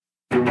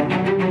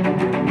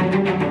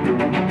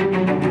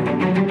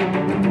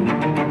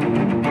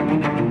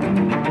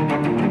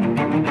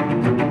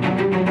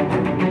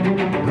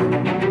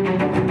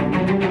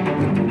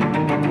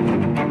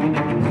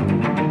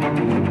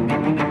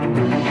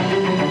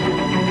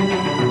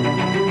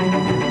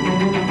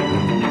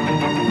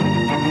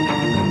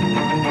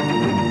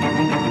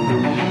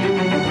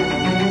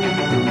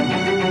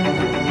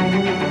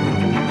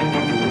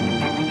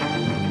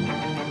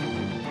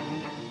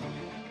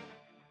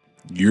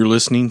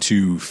listening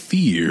to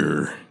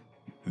Fear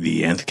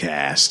the Nth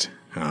Cast.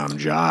 I'm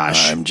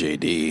Josh. I'm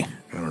JD.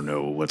 I don't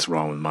know what's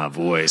wrong with my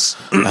voice.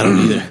 I don't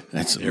either.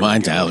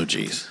 Mine's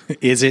allergies.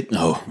 Is it?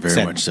 Oh,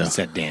 very much so. It's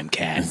that damn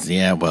cat.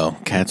 Yeah, well,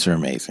 cats are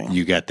amazing.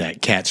 You got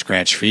that cat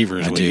scratch fever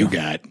is what you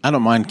got. I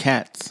don't mind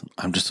cats.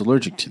 I'm just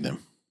allergic to them.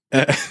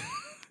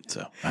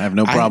 So I have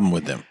no problem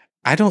with them.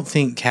 I don't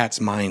think cats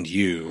mind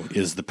you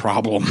is the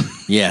problem.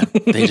 Yeah,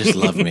 they just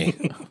love me.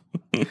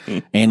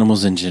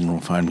 Animals in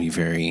general find me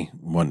very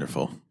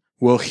wonderful.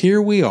 Well,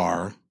 here we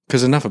are,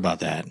 because enough about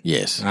that.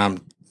 Yes.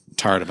 I'm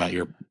tired about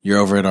your You're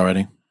over it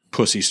already?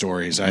 pussy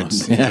stories. Do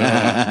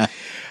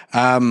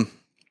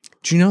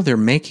you know they're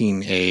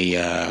making a,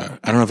 I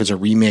don't know if it's a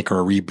remake or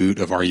a reboot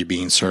of Are You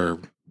Being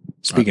Served?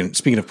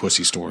 Speaking of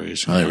pussy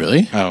stories. Oh,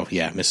 really? Oh,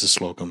 yeah, Mrs.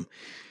 Slocum.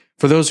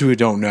 For those who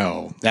don't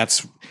know,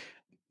 that's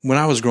when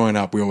I was growing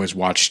up, we always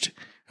watched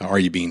Are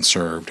You Being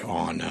Served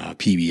on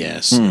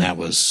PBS, and that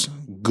was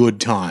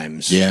good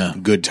times. Yeah.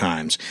 Good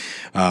times.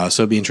 So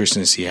it'd be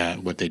interesting to see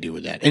what they do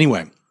with that.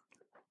 Anyway,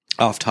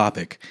 off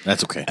topic.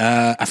 That's okay.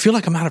 I feel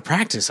like I'm out of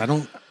practice. We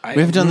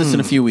haven't done this in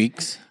a few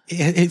weeks.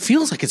 It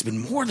feels like it's been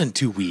more than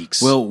 2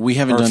 weeks. Well, we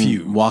haven't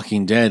done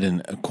Walking Dead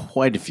in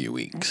quite a few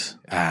weeks.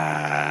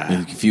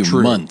 A few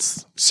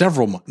months.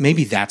 Several months.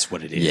 Maybe that's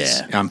what it is.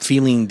 Yeah. I'm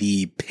feeling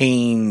the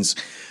pains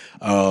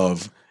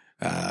of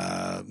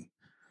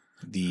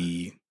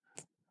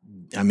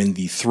I'm in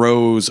the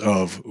throes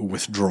of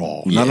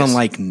withdrawal. Yes. Not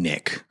unlike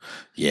Nick.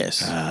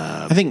 Yes.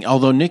 I think,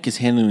 although Nick is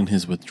handling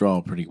his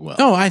withdrawal pretty well.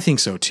 Oh, I think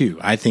so too.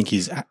 I think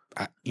he's,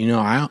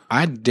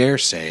 I dare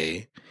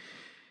say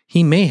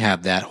he may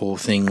have that whole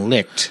thing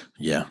licked.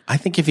 Yeah. I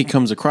think if he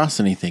comes across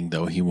anything,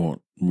 though, he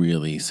won't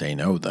really say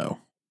no, though.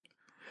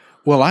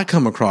 Well, I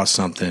come across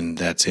something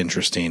that's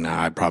interesting.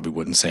 I probably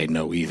wouldn't say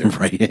no either.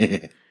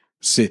 Right.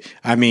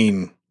 I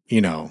mean,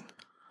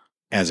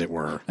 as it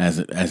were. As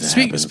it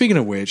happens. Speaking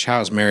of which,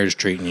 how's marriage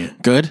treating you?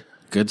 Good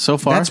so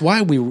far. That's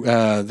why we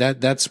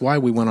that's why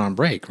we went on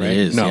break, right? It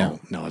is,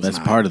 no, it's that's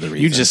not. Part of the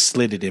reason. You just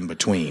slid it in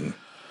between.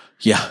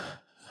 Yeah,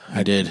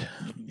 I did.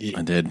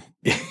 I did.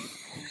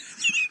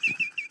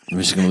 I'm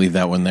just gonna leave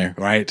that one there.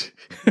 Right.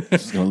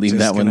 Just gonna leave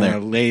that one there.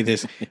 Lay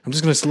this. I'm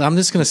just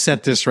gonna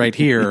set this right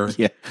here.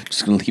 Yeah.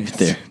 Just gonna leave it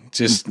there.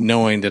 Just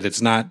knowing that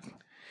it's not.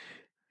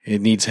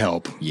 It needs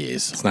help.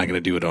 Yes. It's not gonna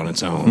do it on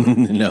its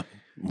own. No.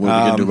 What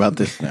are we gonna do about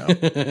this now?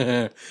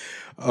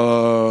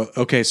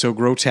 Okay. So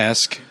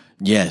Grotesque.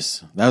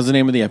 Yes, that was the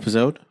name of the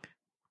episode.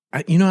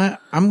 I'm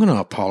going to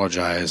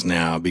apologize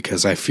now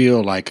because I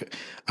feel like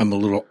I'm a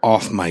little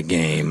off my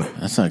game.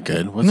 That's not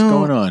good. What's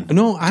going on?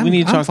 No, we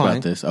need to talk fine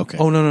about this. Okay.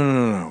 Oh,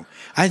 no.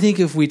 I think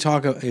if we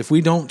don't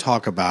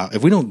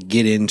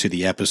get into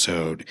the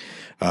episode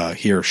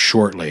here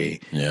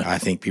shortly, I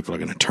think people are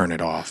going to turn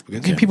it off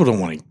because people don't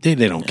want to.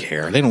 They don't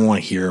care. They don't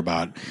want to hear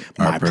about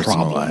my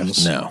problems.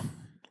 Lives. No.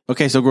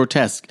 Okay, so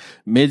Grotesque,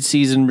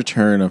 mid-season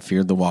return of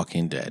Fear the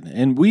Walking Dead.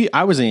 And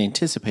I was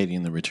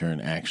anticipating the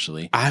return,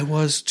 actually. I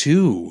was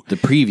too. The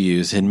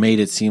previews had made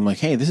it seem like,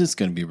 hey, this is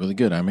going to be really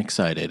good. I'm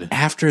excited.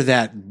 After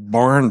that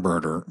barn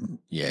burner,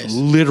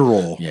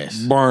 literal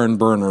barn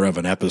burner of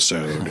an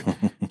episode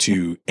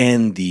to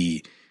end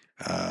the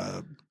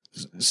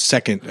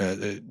second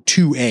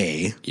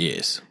 2A.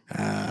 Yes.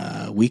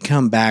 We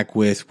come back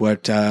with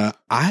what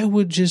I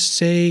would just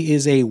say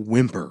is a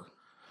whimper.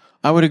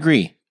 I would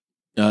agree.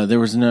 There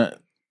was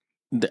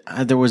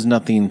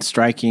nothing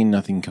striking,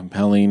 nothing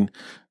compelling.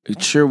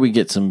 Sure, we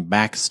get some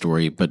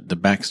backstory, but the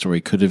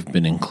backstory could have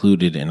been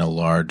included in a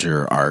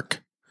larger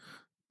arc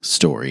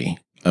story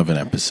of an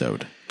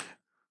episode,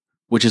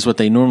 which is what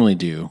they normally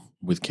do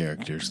with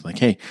characters. Like,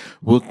 hey,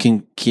 we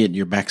can get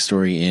your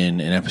backstory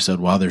in an episode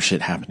while there's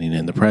shit happening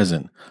in the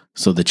present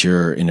so that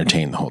you're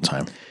entertained the whole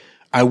time.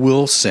 I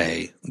will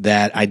say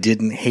that I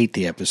didn't hate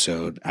the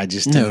episode. I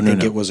just didn't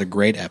think it was a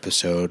great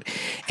episode.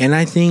 And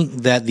I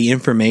think that the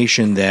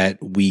information that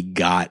we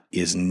got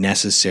is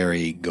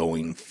necessary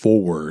going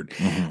forward.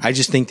 Mm-hmm. I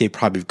just think they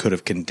probably could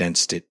have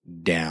condensed it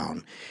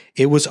down.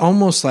 It was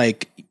almost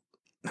like,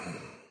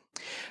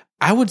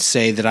 I would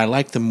say that I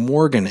like the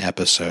Morgan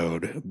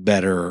episode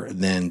better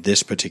than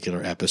this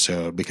particular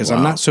episode because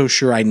I'm not so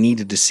sure I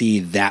needed to see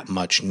that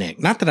much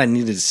Nick. Not that I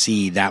needed to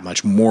see that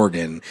much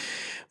Morgan,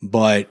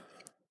 but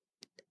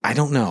I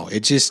don't know.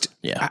 It just,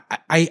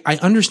 I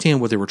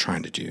understand what they were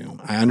trying to do.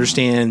 I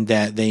understand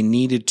that they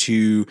needed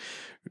to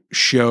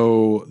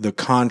show the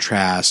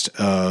contrast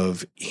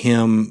of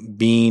him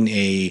being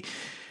they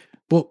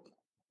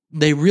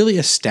really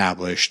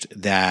established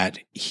that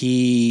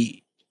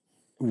he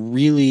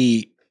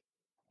really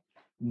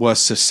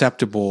was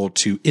susceptible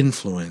to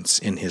influence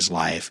in his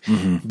life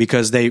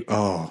because they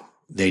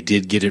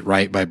did get it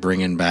right by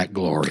bringing back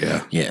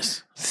Gloria.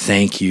 Yes.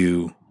 Thank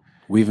you.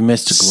 We've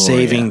missed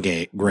Gloria. Saving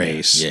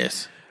grace.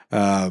 Yes.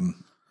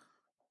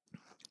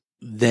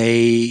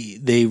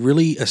 They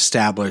really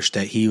established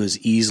that he was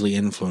easily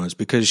influenced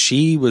because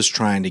she was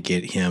trying to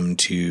get him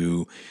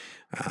to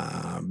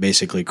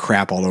basically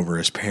crap all over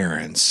his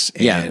parents.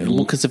 And,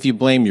 well, because if you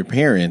blame your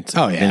parents,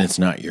 then it's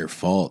not your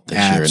fault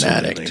that you're an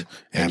addict.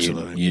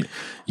 Absolutely.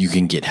 You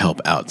can get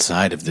help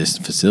outside of this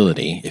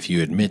facility if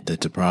you admit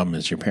that the problem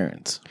is your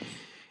parents.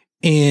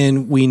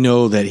 And we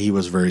know that he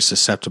was very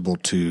susceptible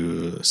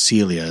to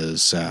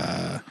Celia's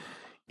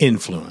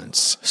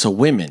influence. So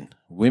women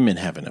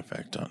have an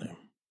effect on him.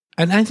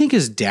 And I think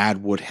his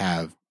dad would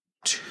have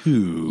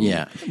too.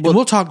 Yeah. Well, and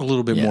we'll talk a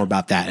little bit more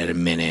about that in a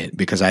minute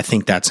because I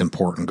think that's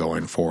important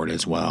going forward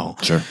as well.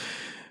 Sure.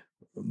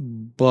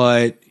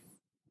 But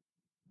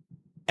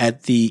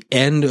at the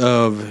end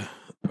of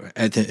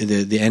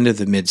the end of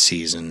the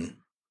mid-season,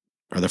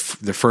 or the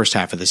first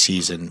half of the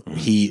season,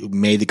 he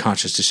made the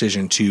conscious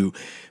decision to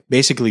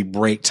basically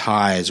break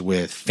ties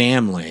with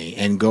family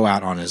and go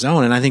out on his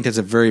own. And I think that's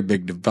a very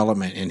big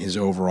development in his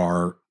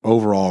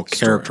overall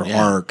character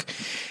arc.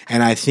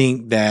 And I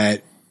think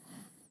that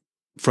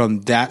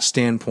from that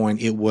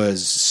standpoint, it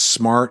was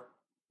smart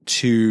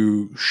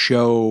to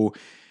show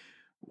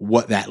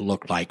what that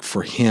looked like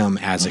for him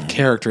as a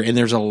character. And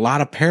there's a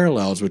lot of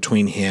parallels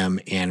between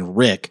him and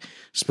Rick,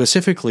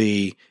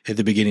 specifically at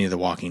the beginning of The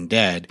Walking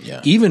Dead.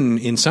 Yeah. Even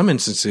in some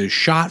instances,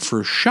 shot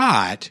for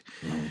shot,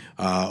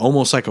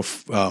 almost like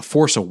a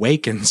Force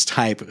Awakens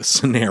type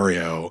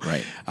scenario,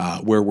 right?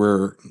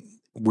 Where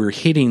we're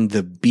hitting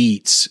the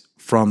beats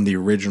from the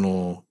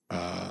original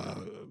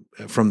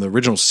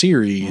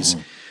series.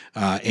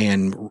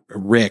 And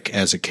Rick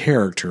as a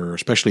character,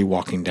 especially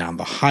walking down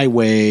the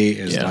highway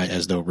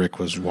as though Rick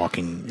was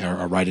walking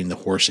or riding the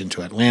horse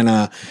into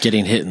Atlanta.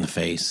 Getting hit in the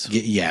face.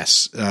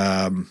 Yes.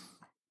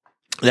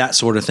 That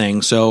sort of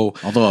thing. So,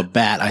 although a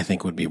bat, I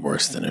think, would be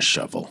worse than a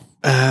shovel.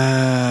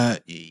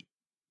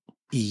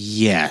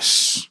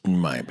 Yes. In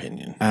my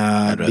opinion.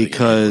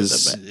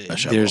 Because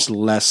there's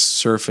less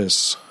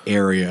surface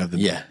area of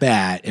the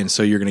bat. And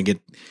so you're going to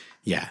get,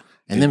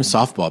 And them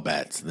softball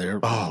bats,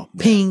 they're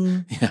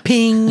ping,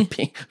 ping,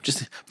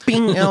 just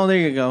ping. Oh, there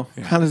you go.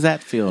 How does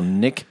that feel,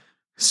 Nick?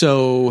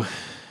 So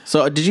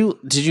did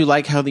you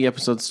like how the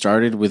episode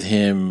started with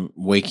him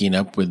waking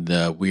up with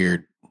the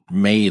weird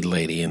maid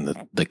lady and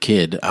the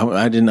kid?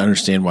 I didn't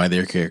understand why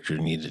their character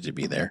needed to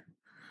be there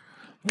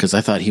because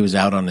I thought he was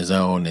out on his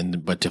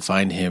own, but to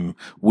find him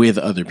with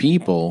other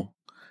people,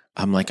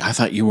 I'm like, I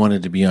thought you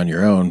wanted to be on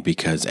your own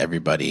because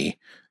everybody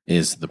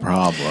is the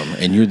problem,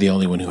 and you're the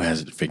only one who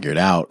has it figured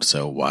out,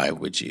 so why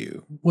would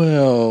you?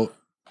 Well,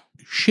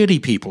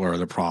 shitty people are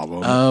the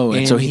problem. Oh,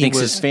 and so he thinks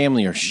his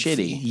family are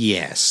shitty.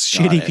 Yes,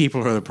 shitty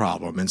people are the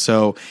problem. And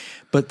so,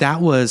 but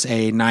that was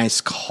a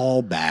nice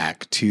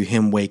callback to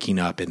him waking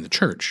up in the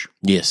church.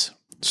 Yes.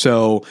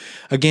 So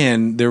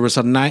again, there was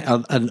a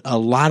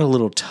lot of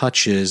little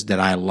touches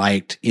that I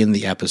liked in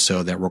the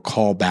episode that were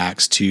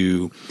callbacks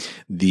to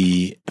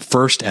the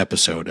first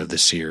episode of the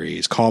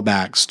series,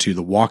 callbacks to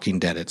The Walking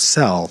Dead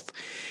itself.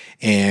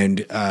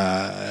 And,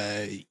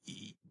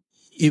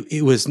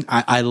 it was,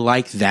 I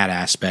liked that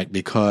aspect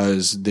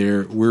because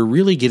we're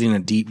really getting a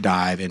deep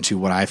dive into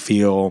what I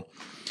feel.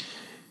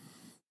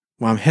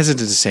 Well, I'm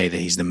hesitant to say that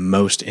he's the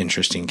most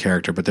interesting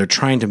character, but they're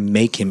trying to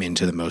make him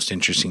into the most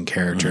interesting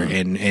character.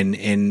 Mm-hmm.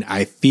 And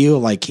I feel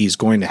like he's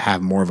going to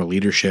have more of a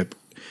leadership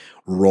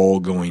role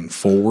going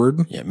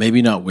forward. Yeah,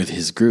 maybe not with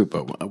his group,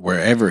 but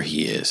wherever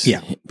he is,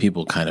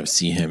 people kind of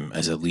see him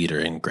as a leader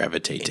and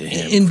gravitate to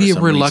him. And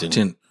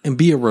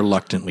be a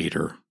reluctant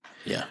leader.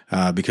 Yeah.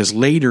 Because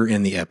later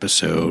in the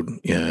episode,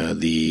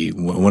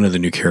 one of the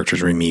new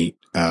characters we meet,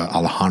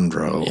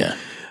 Alejandro. Yeah.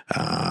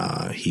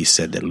 He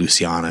said that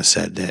Luciana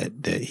said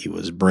that he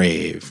was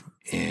brave,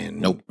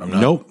 and nope,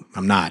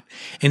 I'm not.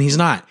 And he's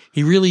not.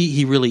 He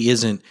really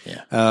isn't.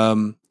 Yeah.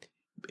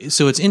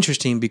 So it's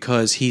interesting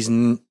because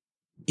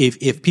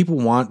if people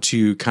want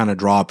to kind of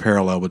draw a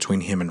parallel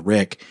between him and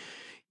Rick,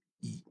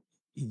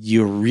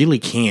 you really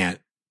can't,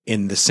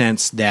 in the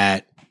sense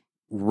that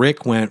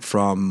Rick went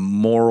from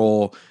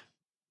moral,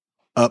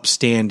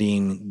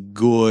 upstanding,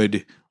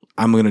 good,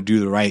 I'm going to do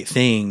the right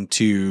thing,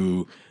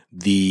 to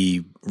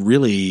the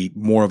really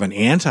more of an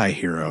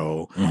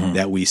anti-hero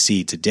that we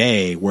see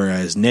today,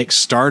 whereas Nick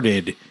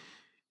started,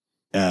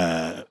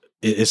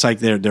 it's like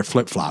they're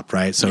flip-flopped,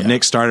 right? So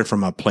Nick started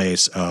from a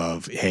place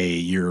of, hey,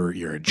 you're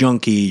a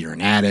junkie, you're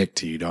an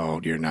addict,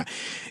 you're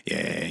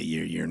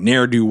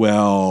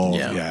ne'er-do-well.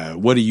 Yeah.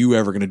 What are you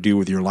ever going to do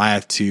with your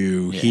life?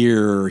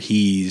 Here,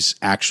 he's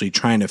actually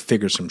trying to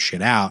figure some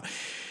shit out.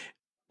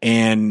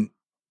 And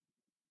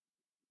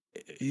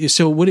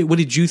so what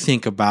did you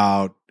think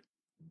about,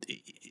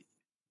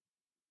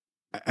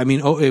 I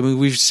mean,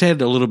 we've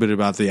said a little bit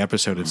about the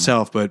episode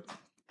itself, but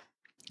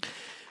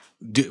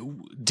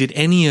did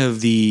any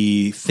of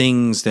the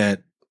things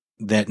that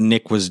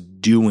Nick was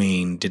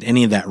doing, did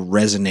any of that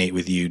resonate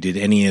with you? Did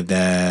any of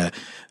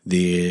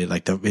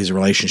his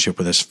relationship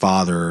with his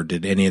father,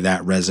 did any of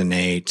that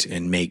resonate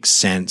and make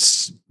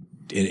sense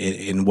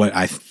in what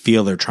I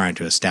feel they're trying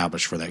to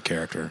establish for that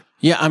character?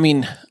 Yeah, I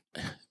mean,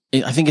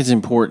 I think it's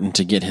important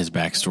to get his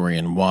backstory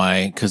and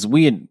why, because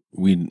we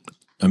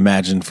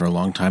imagined for a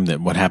long time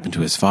that what happened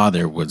to his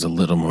father was a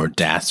little more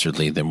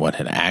dastardly than what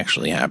had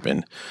actually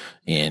happened.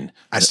 And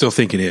I still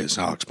think it is.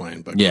 I'll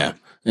explain. But yeah.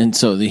 And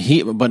so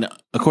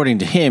but according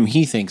to him,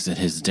 he thinks that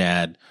his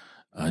dad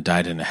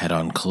died in a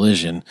head-on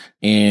collision.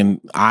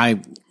 And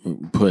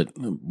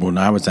when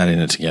I was adding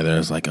it together, I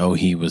was like, oh,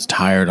 he was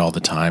tired all the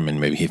time and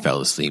maybe he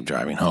fell asleep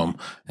driving home.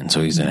 And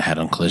so he's in a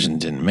head-on collision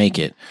and didn't make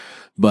it.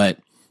 But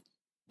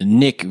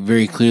Nick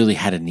very clearly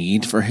had a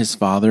need for his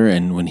father,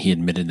 and when he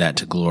admitted that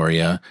to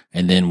Gloria,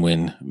 and then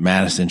when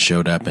Madison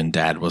showed up and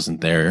Dad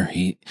wasn't there,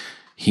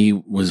 he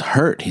was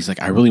hurt. He's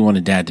like, I really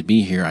wanted Dad to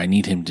be here. I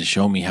need him to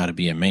show me how to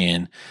be a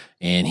man,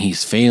 and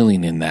he's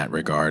failing in that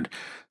regard.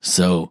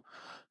 So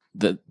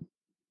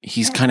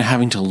he's kind of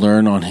having to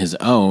learn on his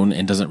own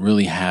and doesn't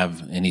really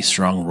have any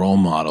strong role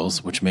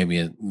models, which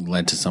maybe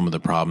led to some of the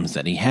problems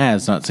that he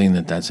has. Not saying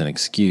that that's an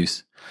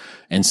excuse.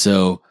 And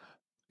so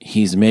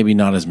he's maybe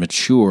not as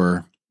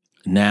mature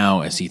now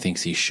as he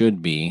thinks he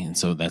should be. And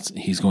so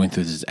he's going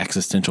through this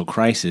existential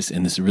crisis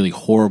in this really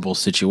horrible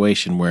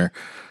situation where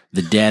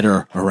the dead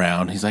are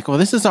around. He's like, well,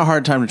 this is a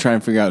hard time to try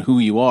and figure out who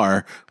you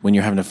are when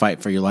you're having to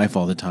fight for your life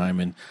all the time.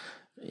 And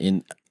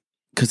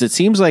because it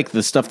seems like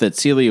the stuff that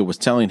Celia was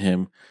telling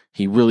him,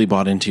 he really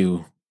bought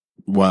into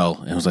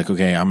well, and was like,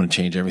 okay, I'm going to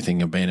change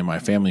everything, abandon my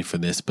family for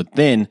this. But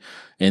then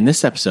in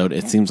this episode,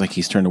 it seems like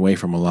he's turned away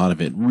from a lot of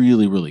it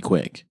really, really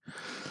quick.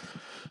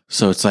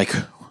 So it's like,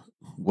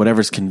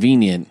 whatever's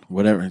convenient,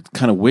 whatever,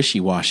 kind of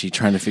wishy-washy,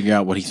 trying to figure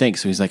out what he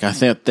thinks. So he's like, I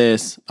thought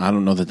this, I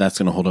don't know that that's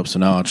going to hold up, so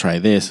now I'll try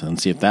this and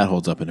see if that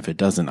holds up. And if it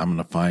doesn't, I'm going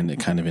to find it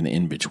kind of an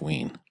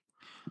in-between.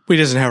 But he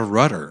doesn't have a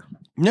rudder.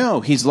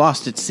 No, he's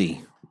lost at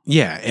sea.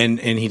 Yeah, and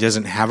he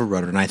doesn't have a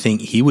rudder. And I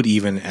think he would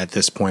even at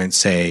this point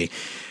say,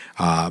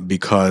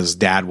 because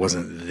Dad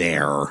wasn't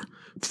there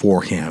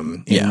for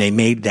him, and they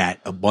made that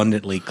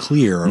abundantly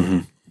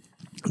clear,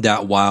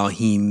 that while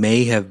he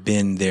may have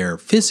been there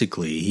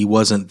physically, he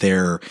wasn't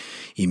there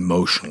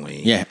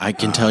emotionally. Yeah, I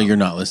can tell you're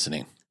not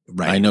listening.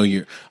 Right. I know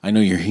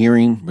you're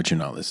hearing, but you're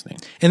not listening.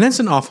 And that's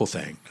an awful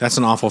thing. That's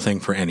an awful thing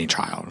for any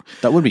child.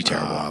 That would be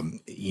terrible.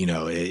 You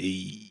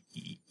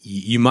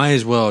might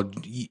as well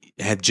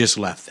have just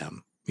left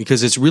them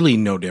because it's really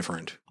no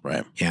different.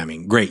 Right. Yeah. I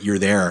mean, great. You're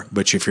there,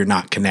 but if you're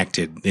not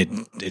connected,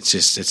 it's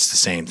the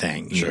same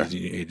thing. Sure.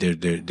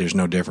 There's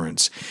no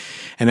difference.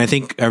 And I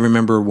think I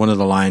remember one of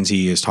the lines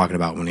he is talking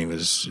about when he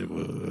was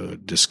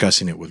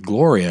discussing it with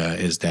Gloria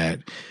is that,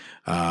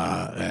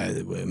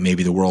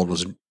 maybe the world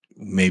was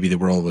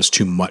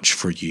too much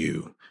for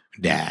you,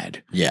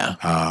 Dad.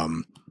 Yeah.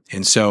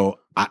 And so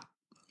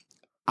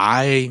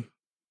I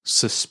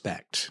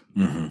suspect,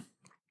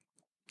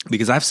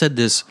 because I've said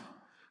this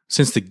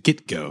since the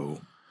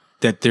get-go,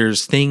 that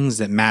there's things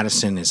that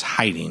Madison is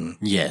hiding.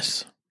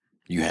 Yes,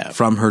 you have.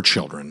 From her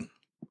children.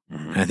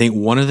 And I think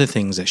one of the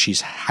things that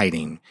she's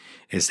hiding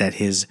is that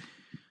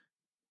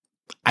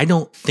I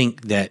don't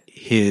think that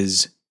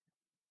his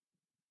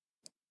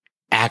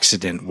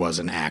accident was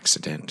an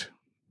accident.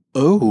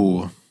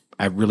 Oh.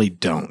 I really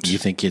don't. Do you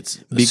think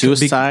it's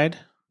suicide?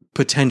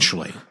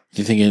 Potentially.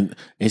 Do you think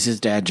is his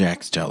dad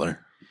Jack Steller?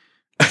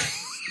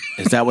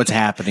 Is that what's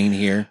happening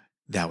here?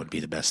 That would be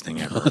the best thing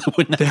ever.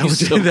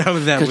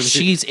 Because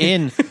she's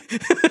in.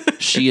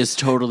 She is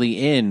totally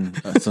in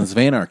Sons of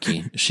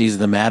Anarchy. She's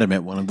the madam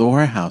at one of the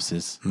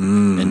warehouses.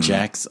 And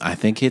Jack's, I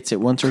think, hits it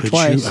once or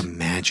twice. Could you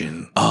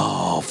imagine?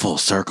 Oh, full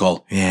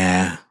circle.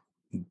 Yeah.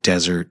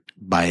 Desert,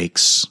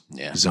 bikes,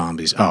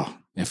 zombies. Oh.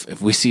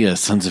 If we see a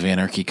Sons of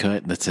Anarchy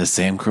cut that says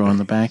Sam Crow on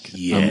the back,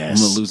 yes.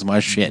 I'm going to lose my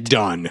shit.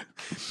 Done.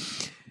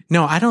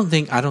 No, I don't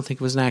think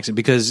it was an accident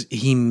because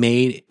he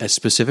made a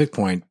specific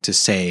point to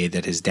say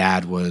that his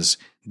dad was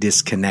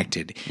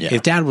disconnected. Yeah.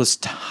 If Dad was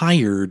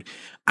tired,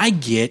 I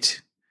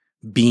get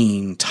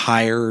being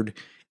tired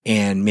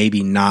and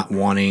maybe not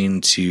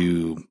wanting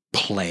to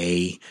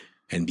play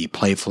and be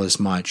playful as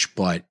much.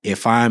 But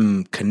if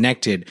I'm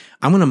connected,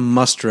 I'm going to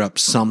muster up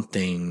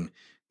something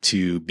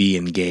to be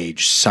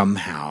engaged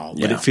somehow.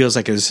 But it feels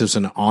like this is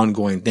an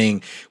ongoing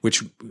thing,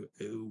 which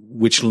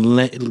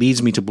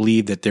leads me to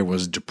believe that there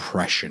was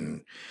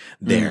depression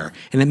there.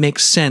 And it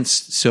makes sense.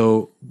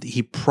 So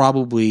Nick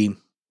probably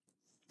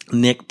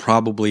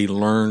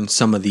learned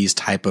some of these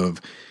type of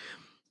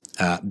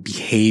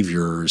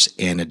behaviors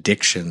and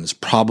addictions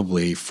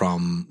probably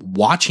from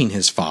watching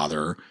his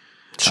father.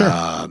 Sure.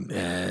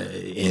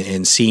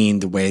 And seeing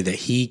the way that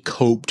he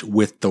coped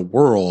with the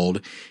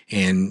world.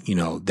 And,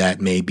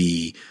 that may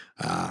be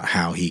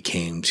how he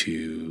came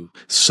to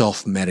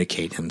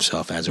self-medicate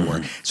himself, as it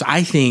were. So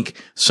I think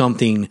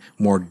something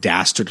more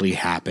dastardly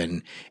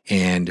happened,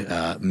 and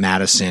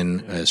Madison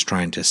is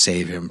trying to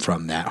save him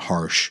from that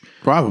harsh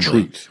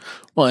truth.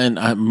 Well,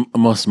 and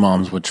most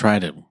moms would try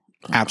to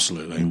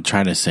absolutely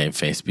try to save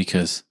face,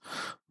 because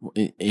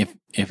if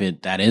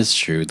that is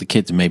true, the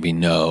kids maybe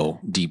know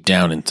deep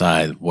down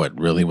inside what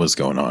really was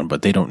going on,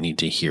 but they don't need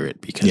to hear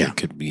it because it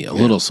could be a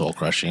little soul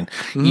crushing,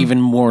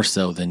 even more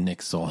so than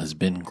Nick's soul has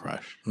been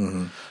crushed.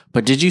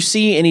 But did you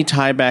see any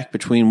tie back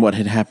between what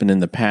had happened in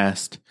the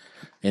past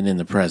and in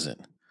the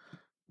present?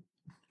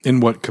 In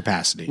what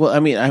capacity? Well, I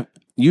mean,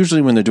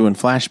 usually when they're doing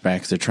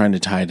flashbacks, they're trying to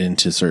tie it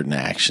into certain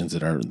actions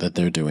that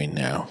they're doing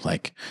now.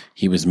 Like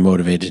he was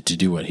motivated to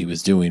do what he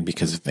was doing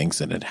because of things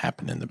that had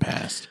happened in the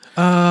past.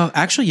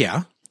 Actually,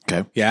 yeah.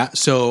 Okay. Yeah.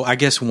 So I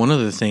guess one of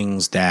the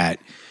things that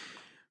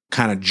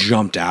kind of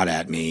jumped out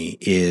at me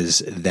is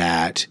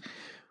that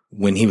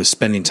when he was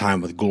spending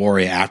time with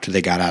Gloria after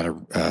they got out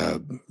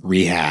of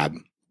rehab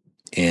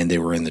and they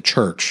were in the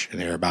church and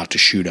they were about to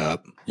shoot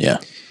up. Yeah.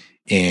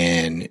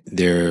 And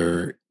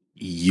they're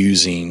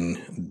using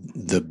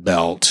the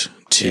belt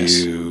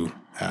to,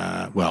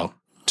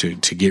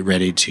 to get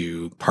ready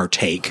to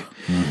partake.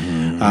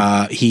 Mm-hmm.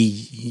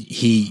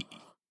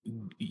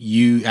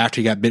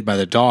 After he got bit by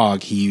the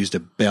dog, he used a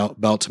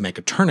belt to make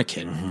a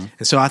tourniquet. Mm-hmm.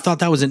 And so I thought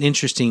that was an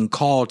interesting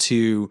call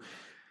to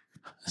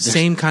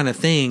same kind of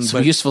thing.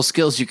 Some useful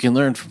skills you can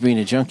learn from being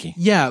a junkie.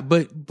 Yeah.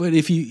 But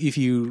if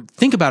you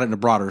think about it in a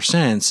broader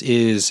sense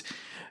is,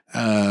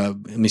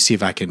 let me see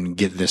if I can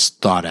get this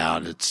thought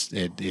out.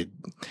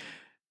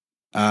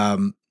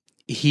 When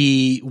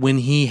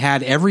he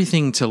had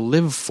everything to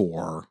live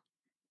for,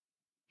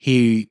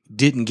 he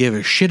didn't give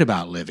a shit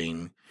about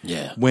living.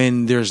 Yeah.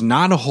 When there's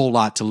not a whole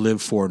lot to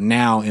live for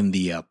now in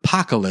the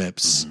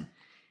apocalypse,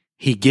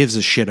 he gives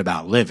a shit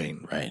about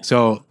living. Right.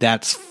 So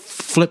that's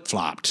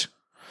flip-flopped.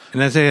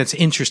 And I think that's an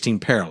interesting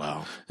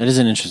parallel. That is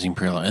an interesting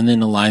parallel. And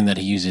then the line that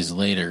he uses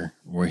later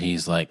where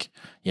he's like,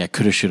 yeah,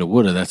 coulda, shoulda,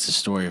 woulda. That's the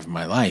story of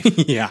my life.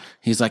 Yeah.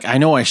 He's like, I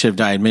know I should have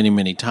died many,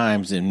 many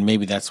times. And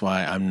maybe that's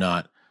why I'm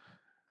not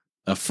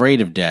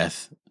afraid of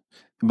death.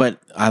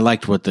 But I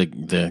liked what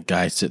the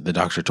guy said, the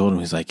doctor told him.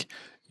 He's like,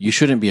 you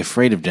shouldn't be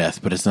afraid of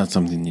death, but it's not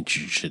something that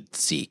you should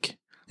seek.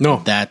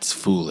 No. That's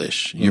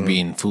foolish. You're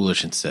being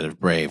foolish instead of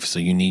brave. So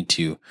you need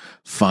to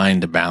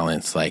find a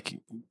balance. Like,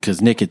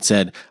 because Nick had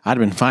said, I'd have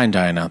been fine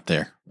dying out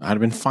there. I'd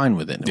have been fine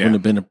with it. It wouldn't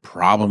have been a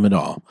problem at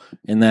all.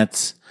 And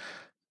that's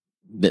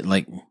that,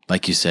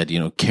 like you said,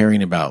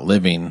 caring about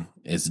living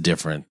is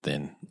different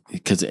than,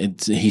 because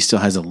he still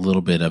has a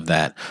little bit of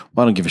that.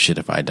 Well, I don't give a shit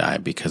if I die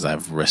because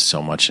I've risked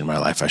so much in my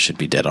life. I should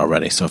be dead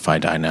already. So if I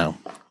die now,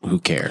 who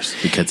cares?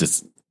 Because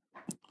it's.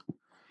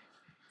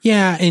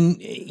 Yeah. And,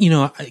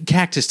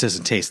 cactus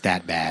doesn't taste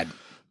that bad.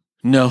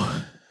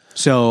 No.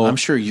 So I'm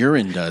sure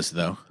urine does,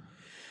 though.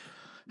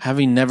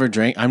 Having never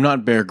drank, I'm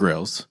not Bear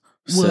Grylls,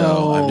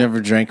 so I've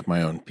never drank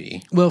my own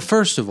pee. Well,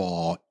 first of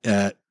all,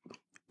 and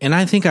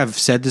I think I've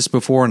said this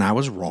before and I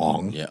was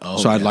wrong. Yeah.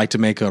 So I'd like to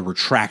make a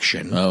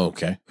retraction. Oh,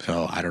 okay.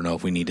 So I don't know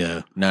if we need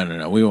to.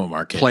 No. We won't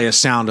mark it. Play a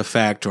sound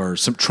effect or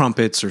some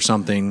trumpets or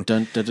something.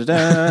 Dun, da,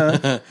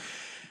 da,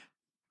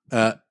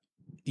 da.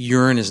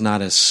 Urine is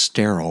not as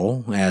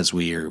sterile as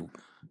we're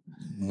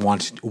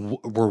wont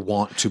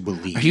to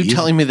believe. Are you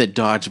telling me that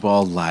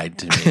Dodgeball lied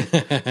to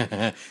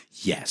me?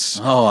 Yes.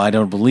 Oh, I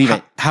don't believe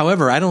it.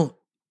 However, I don't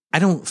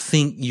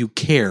think you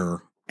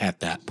care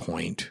at that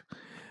point.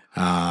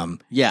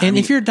 And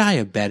if you're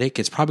diabetic,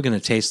 it's probably going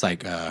to taste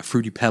like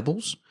Fruity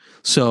Pebbles.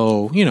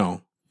 So hey,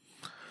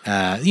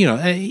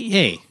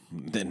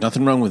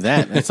 nothing wrong with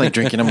that. It's like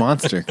drinking a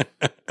Monster.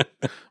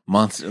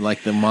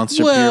 Like the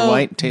Monster Pure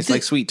White tastes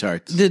like Sweet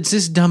Tarts.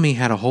 This dummy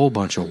had a whole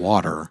bunch of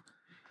water.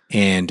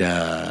 And,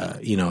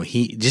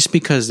 he, just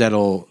because that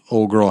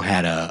old girl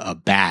had a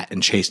bat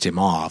and chased him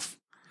off,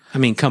 I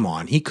mean, come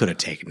on, he could have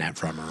taken that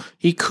from her.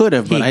 He could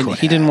have, but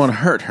he didn't want to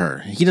hurt her.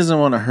 He doesn't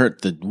want to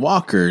hurt the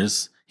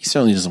walkers. He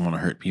certainly doesn't want to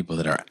hurt people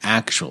that are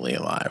actually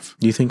alive.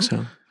 You think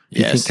so?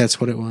 Yes. You think that's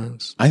what it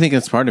was? I think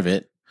that's part of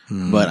it.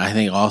 But I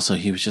think also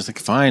he was just like,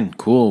 fine,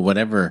 cool,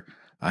 whatever.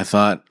 I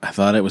thought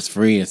it was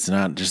free. It's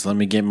not. Just let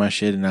me get my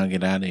shit and I'll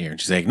get out of here.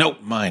 And she's like,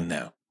 nope, mine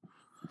now.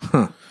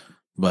 Huh.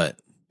 But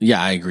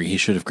yeah, I agree. He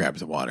should have grabbed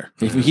the water.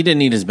 If he didn't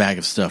need his bag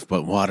of stuff,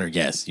 but water,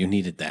 yes, you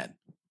needed that.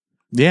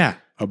 Yeah,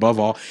 above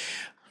all.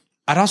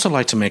 I'd also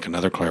like to make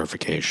another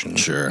clarification.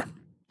 Sure.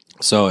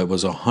 So it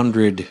was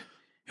 100.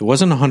 It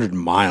wasn't 100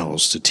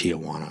 miles to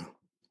Tijuana.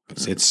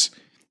 It's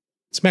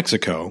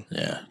Mexico.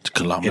 Yeah, it's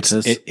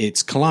kilometers.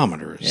 It's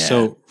kilometers. Yeah.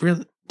 So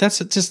really, that's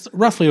just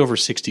roughly over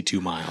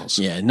 62 miles.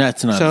 Yeah, and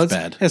that's not as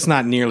bad. It's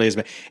not nearly as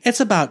bad.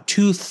 It's about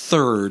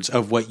 2/3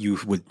 of what you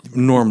would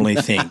normally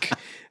think.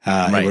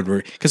 Right.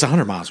 Because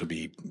 100 miles would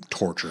be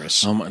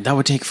torturous. That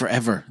would take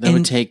forever. That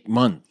would take a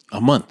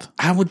month.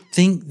 I would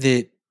think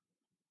that.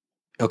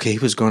 Okay, he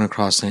was going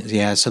across.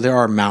 Yeah, so there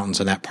are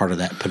mountains on that part of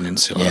that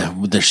peninsula. Yeah,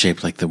 they're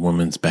shaped like the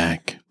woman's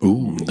back.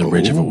 Ooh, the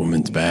ridge of a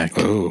woman's back.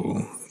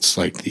 Oh, it's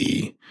like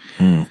the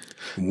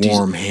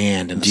warm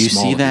hand and the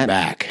small of the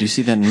back. Do you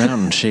see that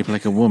mountain shaped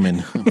like a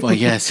woman? Well,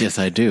 yes,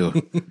 I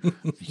do.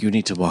 You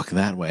need to walk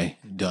that way.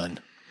 Done.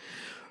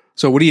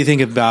 So, what do you think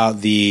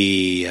about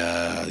the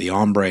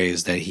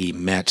hombres that he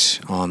met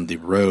on the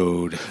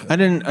road? I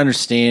didn't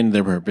understand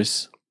their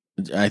purpose.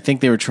 I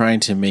think they were trying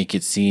to make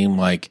it seem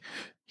like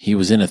he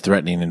was in a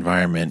threatening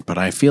environment, but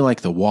I feel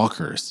like the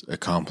walkers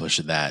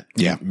accomplished that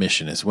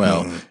mission as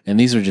well. Mm-hmm. And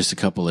these are just a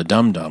couple of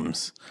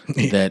dum-dums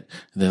that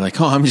they're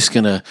like, oh, I'm just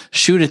going to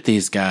shoot at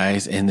these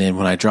guys. And then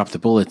when I drop the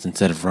bullets,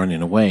 instead of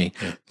running away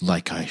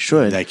like I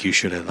should, like you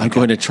should have, I'm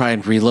going to try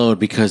and reload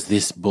because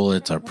these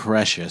bullets are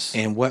precious.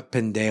 And what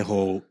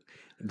pendejo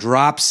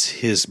drops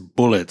his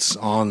bullets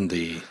on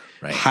the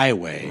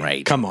highway.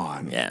 Right. Come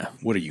on. Yeah.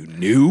 What are you,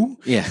 new?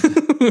 Yeah.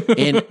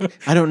 And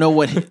I don't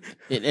know and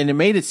it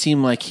made it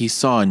seem like he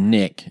saw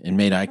Nick and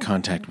made eye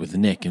contact with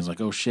Nick and was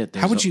like, oh shit.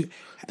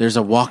 There's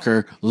a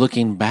walker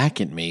looking back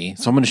at me,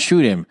 so I'm going to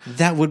shoot him.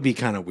 That would be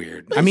kind of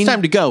weird. It's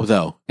time to go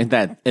though in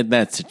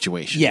that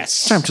situation. Yes.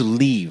 It's time to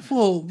leave.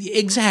 Well,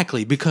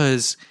 exactly,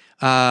 because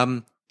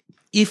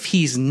if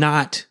he's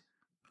not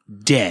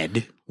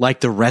dead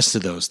like the rest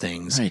of those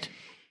things, right.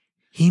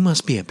 He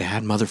must be a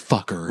bad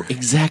motherfucker.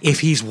 Exactly. If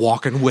he's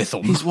walking with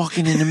them. He's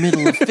walking in the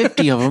middle of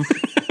 50 of them.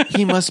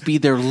 He must be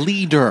their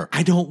leader.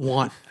 I don't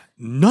want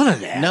none of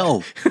that.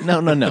 No.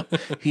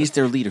 He's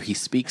their leader. He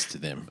speaks to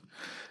them.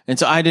 And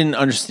so I didn't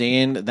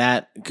understand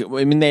that.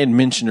 I mean, they had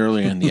mentioned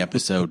earlier in the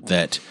episode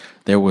that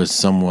there was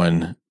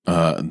someone,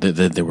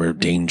 that there were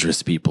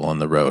dangerous people on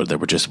the road that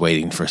were just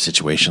waiting for a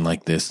situation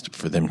like this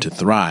for them to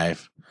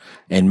thrive.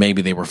 And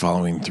maybe they were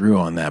following through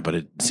on that, but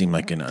it seemed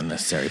like an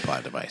unnecessary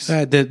plot device.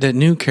 The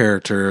new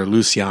character,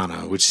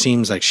 Luciana, which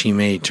seems like she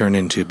may turn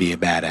into be a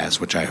badass,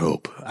 which I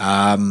hope.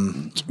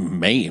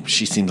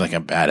 She seems like a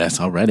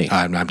badass already.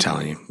 I'm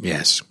telling you,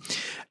 yes.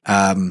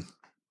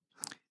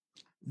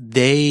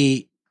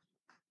 They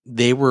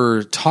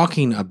were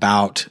talking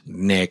about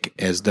Nick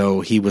as though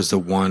he was the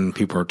one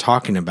people are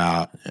talking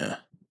about. Yeah.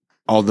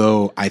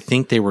 Although I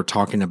think they were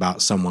talking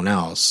about someone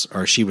else,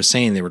 or she was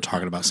saying they were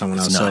talking about someone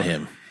else. It's not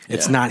him.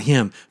 It's not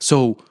him.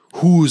 So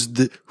who's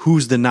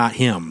the not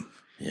him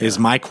is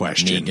my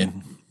question.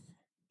 Negan.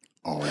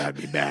 Oh, that'd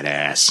be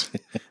badass.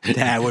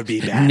 That would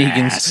be badass.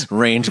 Negan's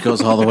range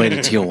goes all the way to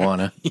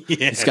Tijuana. Yes.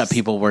 He's got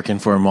people working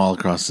for him all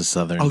across the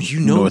southern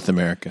North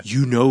America.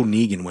 You know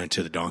Negan went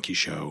to the Donkey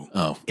Show.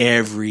 Oh.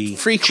 Every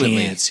Frequently.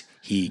 chance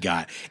he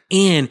got.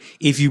 And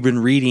if you've been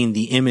reading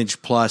the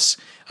Image Plus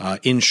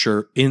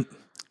insert. And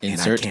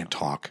I can't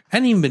talk. I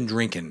hadn't even been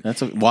drinking.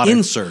 That's water.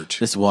 Insert.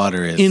 This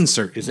water is.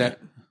 Insert. Is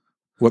that...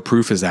 What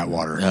proof is that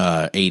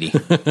water?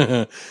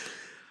 80.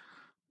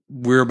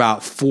 We're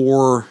about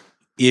 4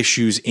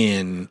 issues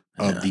in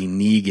of the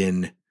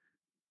Negan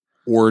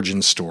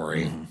origin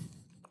story. Mm.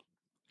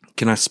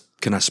 Can I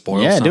spoil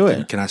something? Yeah, do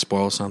it. Can I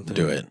spoil something?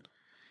 Do it.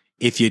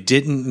 If you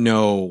didn't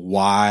know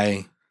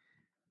why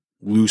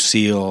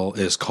Lucille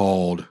is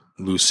called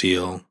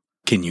Lucille,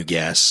 can you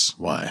guess?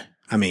 Why?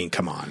 I mean,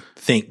 come on.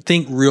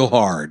 Think real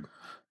hard.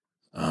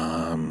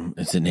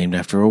 Is it named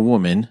after a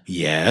woman?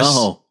 Yes.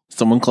 Oh,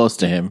 someone close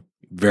to him.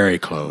 Very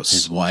close.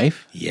 His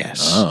wife?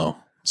 Yes. Oh.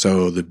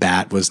 So the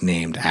bat was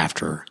named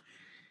after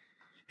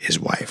his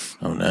wife.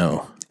 Oh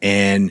no.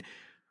 And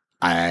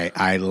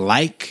I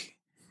like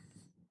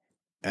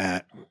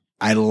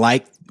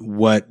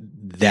what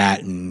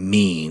that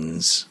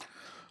means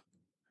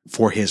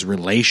for his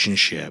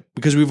relationship,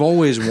 because we've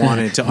always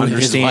wanted to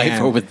understand his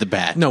wife or with the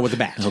bat. No, with the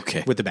bat.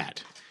 Okay. With the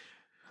bat.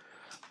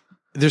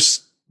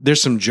 There's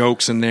some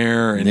jokes in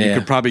there, and you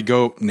could probably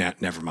go, nah,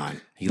 never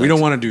mind. We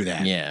don't want to do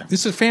that. Yeah.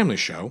 This is a family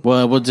show.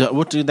 Well, we'll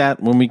do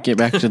that when we get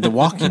back to The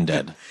Walking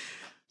Dead.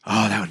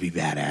 Oh, that would be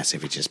badass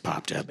if it just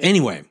popped up.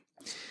 Anyway,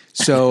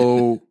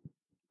 so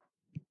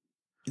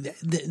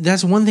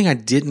that's one thing I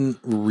didn't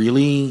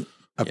really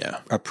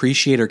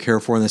appreciate or care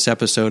for in this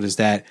episode is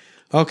that,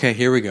 okay,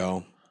 here we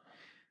go.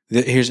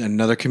 Here's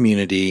another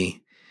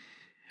community.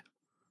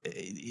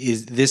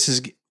 This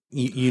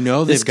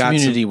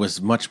community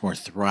was much more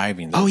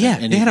thriving. Oh yeah,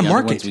 they had a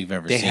market. We've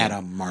ever they seen. had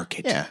a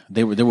market. Yeah,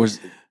 there was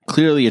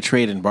clearly a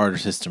trade and barter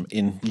system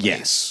in place.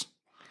 Yes,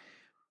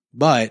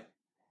 but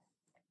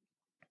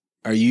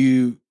are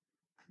you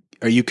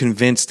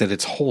convinced that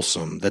it's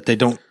wholesome? That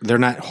they're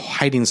not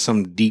hiding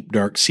some deep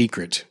dark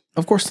secret?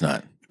 Of course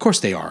not. Of course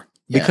they are.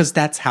 Because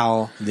that's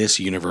how this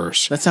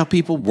universe That's how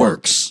people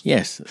works.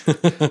 Yes.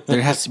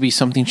 There has to be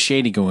something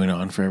shady going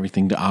on for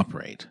everything to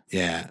operate.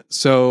 Yeah.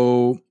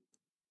 So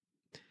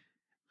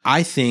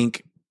I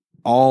think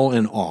all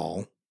in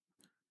all,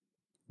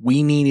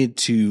 we needed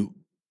to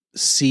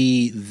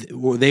see,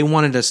 they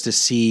wanted us to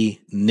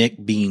see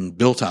Nick being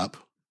built up.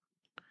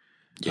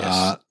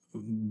 Yes.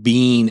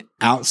 Being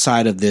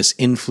outside of this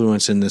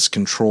influence and this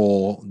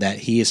control that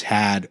he has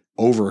had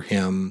over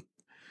him,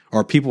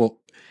 or people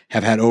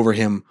have had over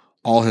him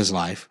all his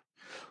life.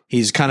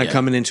 He's kind of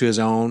coming into his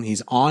own.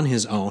 He's on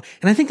his own.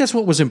 And I think that's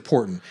what was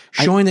important.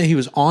 Showing that he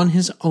was on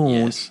his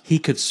own. Yes. He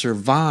could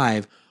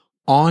survive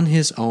on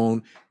his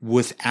own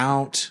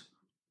without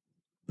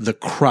the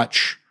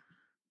crutch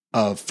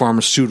of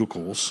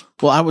pharmaceuticals.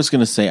 Well, I was going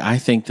to say, I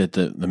think that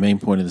the main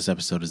point of this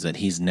episode is that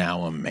he's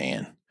now a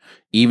man.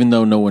 Even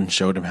though no one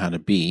showed him how to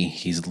be,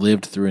 he's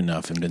lived through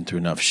enough and been through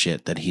enough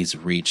shit that he's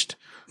reached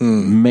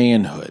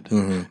manhood.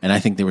 Mm-hmm. And I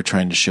think they were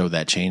trying to show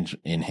that change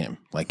in him.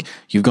 Like,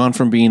 you've gone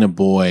from being a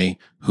boy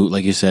who,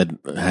 like you said,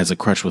 has a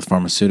crutch with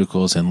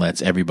pharmaceuticals and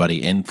lets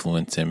everybody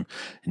influence him.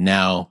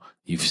 Now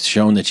you've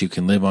shown that you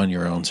can live on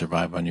your own,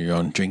 survive on your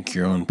own, drink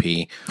your own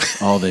pee,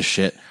 all this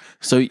shit.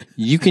 So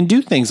you can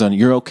do things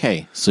you're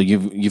okay. So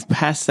you've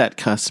passed that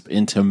cusp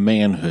into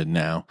manhood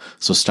now.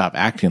 So stop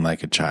acting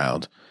like a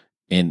child.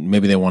 And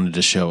maybe they wanted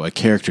to show a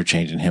character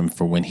change in him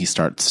for when he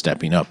starts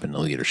stepping up in the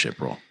leadership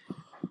role.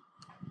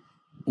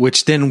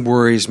 Which then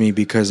worries me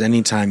because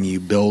anytime you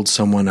build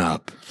someone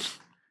up,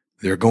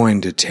 they're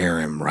going to tear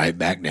him right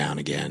back down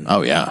again.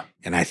 Oh, yeah.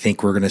 And I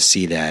think we're going to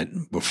see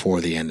that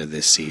before the end of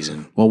this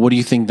season. Well, what do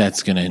you think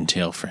that's going to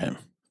entail for him?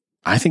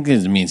 I think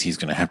it means he's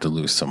going to have to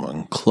lose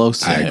someone close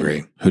to him. I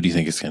agree. Who do you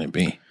think it's going to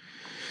be?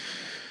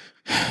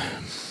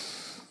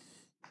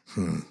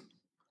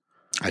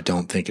 I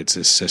don't think it's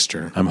his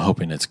sister. I'm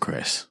hoping it's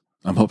Chris.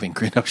 I'm hoping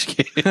Chris.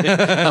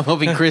 I'm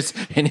hoping Chris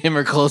and him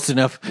are close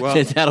enough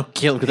that that'll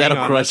kill. That'll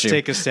crush him. Let's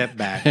take a step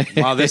back.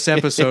 While this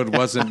episode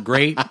wasn't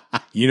great,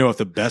 you know what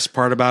the best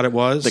part about it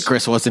was? That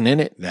Chris wasn't in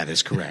it. That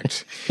is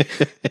correct.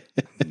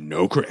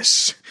 No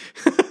Chris.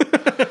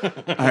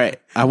 All right.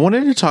 I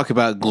wanted to talk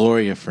about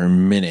Gloria for a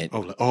minute.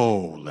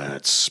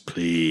 Let's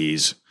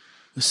please.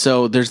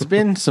 So there's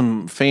been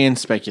some fan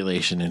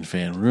speculation and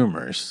fan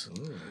rumors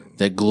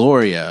that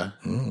Gloria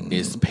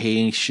is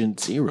patient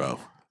zero.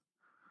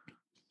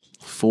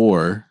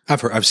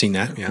 I've seen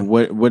that. Yeah.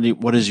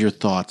 What is your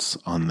thoughts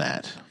on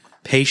that?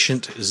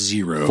 Patient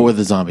zero for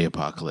the zombie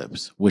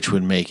apocalypse, which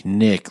would make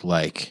Nick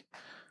like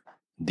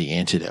the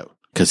antidote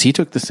because he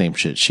took the same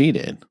shit she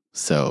did.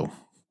 So,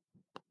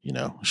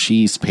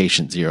 she's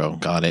patient zero,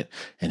 got it,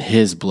 and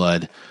his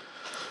blood,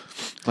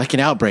 like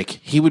an outbreak,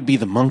 he would be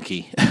the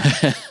monkey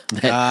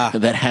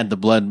that had the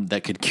blood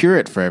that could cure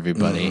it for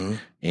everybody,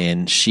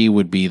 and she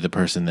would be the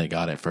person that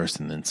got it first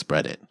and then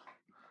spread it.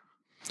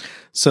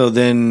 So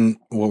then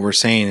what we're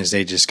saying is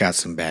they just got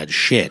some bad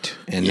shit,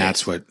 and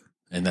that's what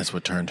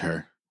turned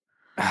her.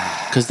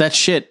 Because that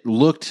shit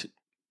looked,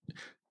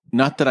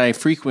 not that I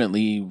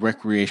frequently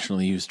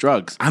recreationally use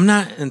drugs. I'm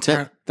not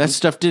entirely. That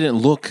stuff didn't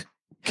look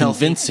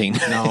convincing.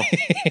 No.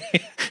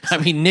 I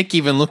mean, Nick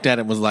even looked at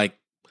it and was like,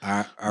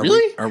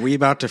 really? Are we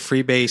about to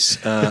freebase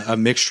a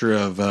mixture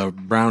of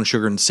brown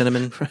sugar and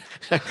cinnamon?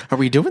 Are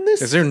we doing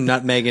this? Is there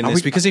nutmeg in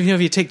this? Because if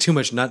you take too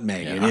much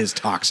nutmeg, it is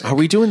toxic. Are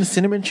we doing the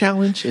cinnamon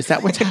challenge? Is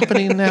that what's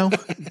happening now?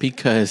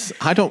 Because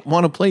I don't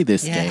want to play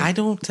this game. I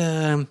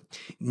don't.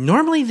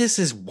 Normally, this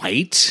is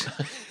white.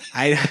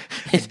 I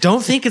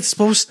don't think it's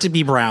supposed to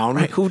be brown.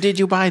 Right. Who did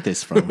you buy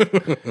this from?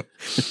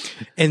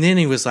 And then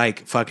he was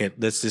like, "Fuck it,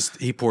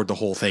 he poured the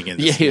whole thing in."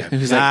 He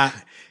was like,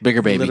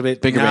 bigger baby,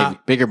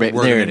 bigger baby.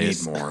 There it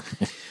is. More.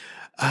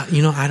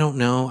 I don't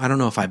know. I don't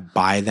know if I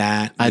buy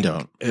that. I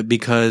don't,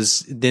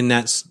 because then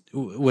that's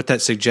what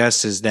that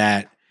suggests is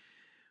that.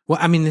 Well,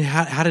 I mean,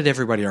 how did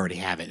everybody already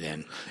have it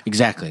then?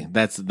 Exactly.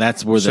 That's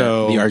where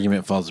the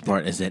argument falls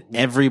apart. Is that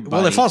everybody?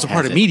 Well, it falls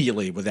apart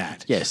immediately with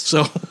that. Yes.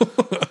 So.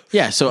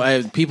 Yeah.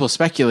 So people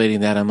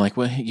speculating that, I'm like,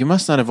 well, you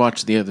must not have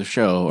watched the other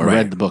show or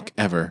read the book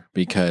ever,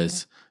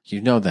 because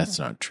that's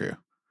not true.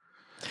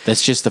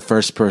 That's just the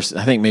first person.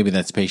 I think maybe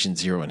that's patient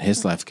zero in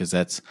his life, because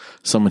that's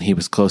someone he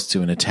was close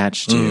to and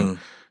attached to,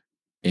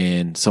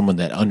 and someone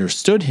that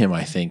understood him,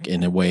 I think,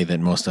 in a way that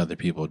most other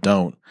people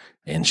don't.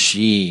 And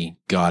she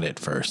got it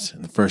first.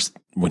 And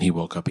when he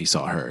woke up, he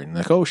saw her and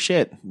like, oh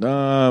shit,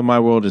 my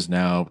world is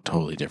now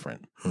totally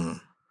different.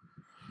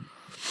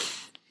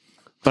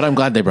 But I'm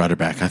glad they brought her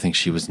back. I think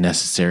she was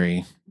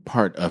necessary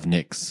part of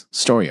Nick's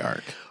story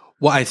arc.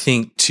 Well, I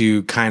think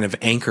to kind of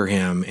anchor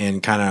him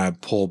and kind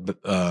of pull, it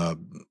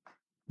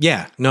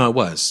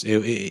was.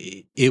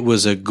 It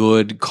was a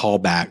good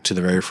callback to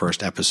the very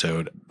first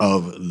episode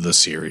of the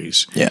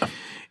series. Yeah.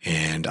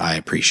 And I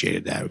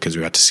appreciated that because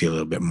we got to see a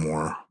little bit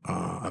more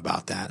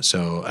about that.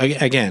 So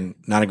again,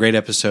 not a great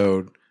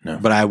episode,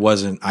 but I'm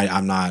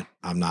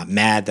not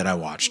mad that I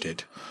watched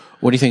it.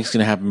 What do you think is going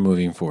to happen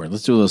moving forward?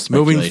 Let's do a little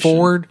speculation. Moving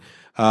forward,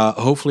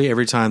 hopefully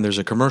every time there's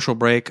a commercial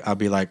break, I'll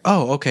be like,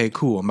 oh, okay,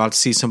 cool. I'm about to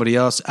see somebody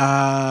else.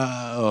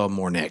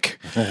 More Nick.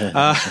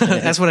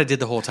 That's what I did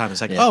the whole time. It's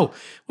like, well,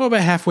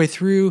 about halfway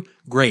through,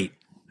 great.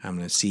 I'm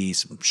going to see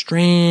some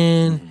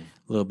Strand,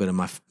 a little bit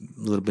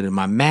of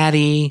my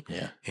Maddie,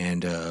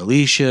 and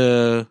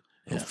Alicia,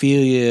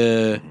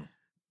 Ophelia.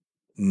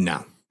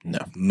 No,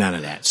 none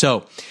of that.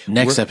 So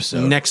next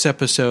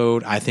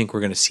episode, I think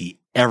we're going to see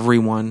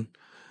everyone.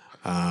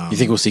 You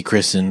think we'll see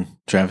Chris and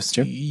Travis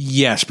too?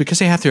 Yes, because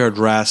they have to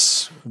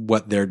address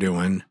what they're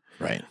doing.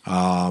 Right.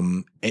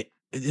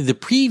 The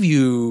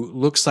preview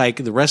looks like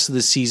the rest of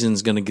the season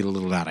is going to get a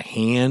little out of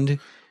hand,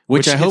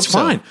 which I hope is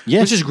fine.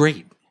 Yeah, which is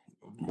great.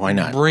 Why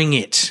not? Bring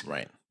it.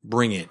 Right.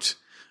 Bring it.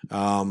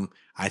 I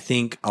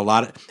think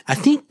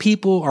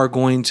people are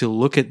going to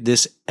look at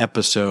this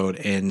episode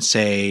and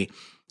say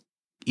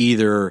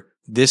either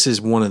this is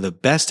one of the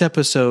best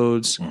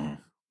episodes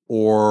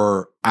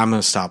or I'm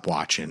going to stop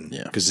watching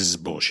because this is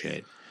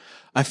bullshit.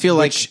 I feel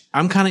like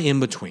I'm kind of in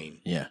between.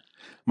 Yeah.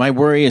 My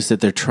worry is that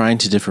they're trying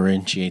to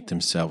differentiate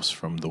themselves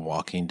from The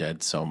Walking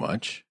Dead so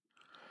much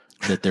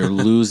that they're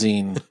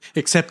losing.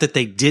 Except that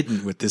they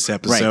didn't with this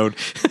episode.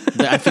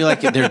 Right. I feel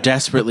like they're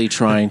desperately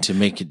trying to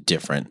make it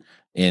different.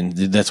 And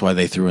that's why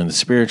they threw in the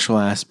spiritual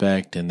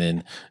aspect, and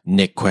then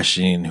Nick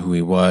questioning who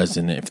he was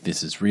and if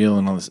this is real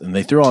and all this. And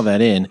they threw all that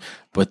in.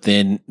 But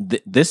then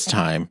this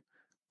time,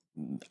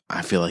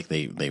 I feel like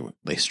they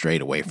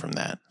strayed away from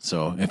that.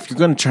 So if you're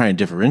going to try and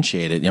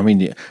differentiate it, I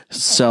mean,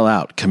 sell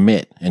out,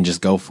 commit, and just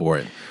go for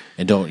it.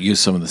 and don't use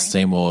some of the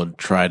same old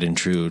tried and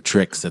true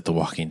tricks that The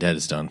Walking Dead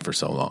has done for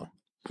so long.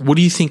 What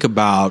do you think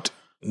about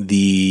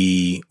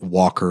the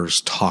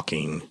walkers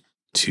talking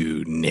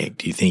to Nick?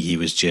 Do you think he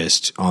was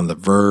just on the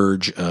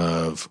verge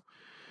of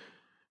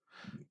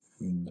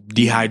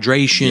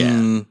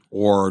dehydration,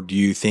 or do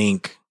you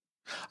think...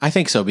 I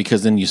think so,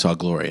 because then you saw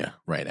Gloria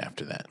right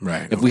after that.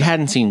 Right. If we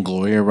hadn't seen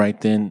Gloria right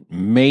then,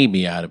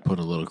 maybe I'd have put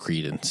a little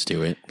credence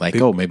to it. Like,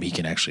 maybe he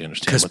can actually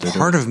understand what they're doing. Because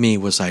part of me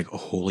was like, oh,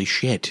 holy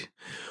shit.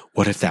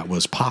 What if that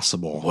was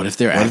possible? What if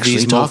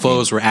these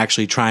mofos were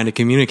actually trying to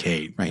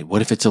communicate? Right.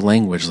 What if it's a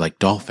language like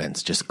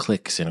dolphins, just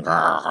clicks and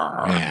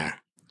yeah.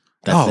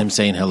 That's them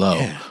saying hello.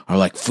 Yeah. Or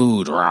like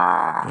food.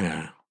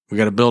 Yeah. We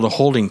got to build a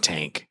holding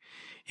tank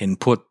and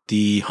put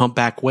the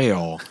humpback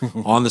whale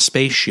on the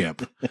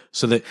spaceship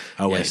so that...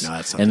 Oh, wait, no,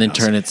 that's something and then else.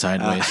 Turn it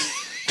sideways.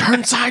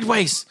 Turn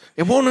sideways.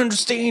 It won't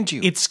understand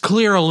you. It's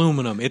clear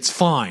aluminum. It's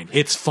fine.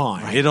 It's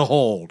fine. Right. It'll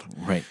hold.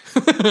 Right.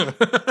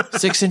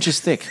 6 inches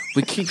thick.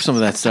 We keep some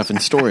of that stuff in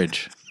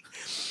storage.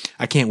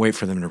 I can't wait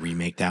for them to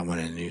remake that one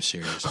in a new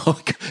series. Oh,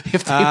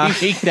 if they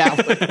remake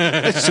that one,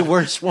 that's the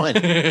worst one.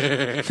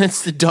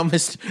 That's the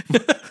dumbest...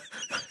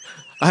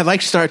 I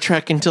liked Star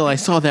Trek until I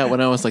saw that when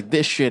I was like,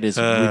 this shit is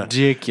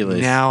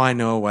ridiculous. Now I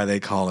know why they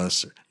call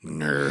us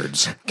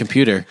nerds.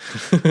 Computer.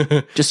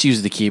 Just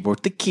use the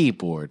keyboard. The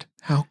keyboard.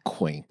 How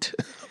quaint.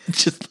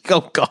 Just,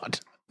 oh,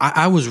 God.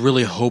 I was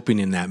really hoping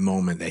in that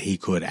moment that he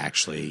could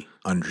actually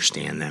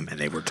understand them and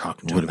they were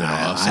talking to him.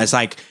 Awesome. I was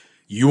like,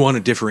 you want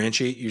to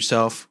differentiate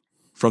yourself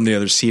from the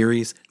other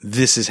series?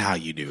 This is how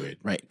you do it.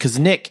 Right. Because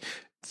Nick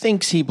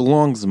thinks he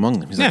belongs among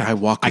them. He's like, I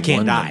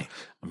can't die.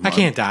 I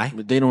can't die.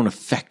 They don't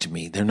affect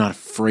me. They're not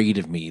afraid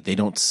of me. They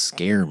don't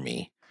scare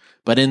me.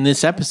 But in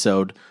this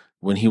episode,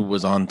 when he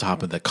was on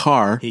top of the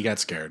car, he got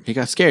scared. He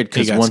got scared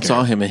because one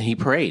saw him and he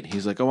prayed.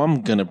 He's like, "Oh,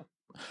 I'm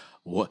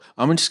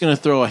just gonna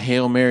throw a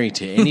Hail Mary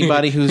to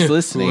anybody who's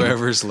listening,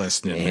 whoever's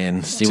listening,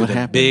 and see what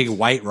happens." Big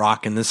white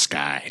rock in the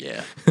sky.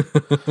 Yeah.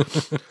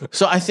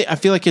 So I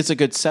feel like it's a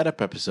good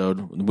setup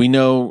episode. We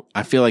know.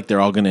 I feel like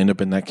they're all going to end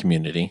up in that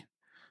community.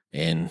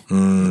 And,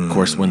 of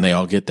course, when they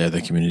all get there,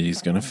 the community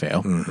is going to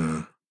fail. Mm-hmm.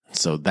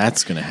 So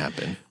that's going to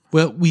happen.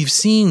 Well, we've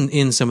seen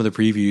in some of the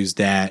previews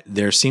that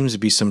there seems to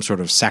be some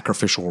sort of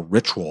sacrificial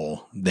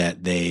ritual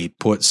that they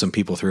put some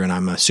people through, and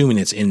I'm assuming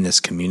it's in this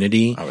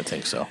community. I would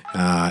think so.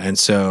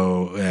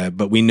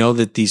 But we know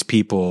that these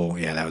people,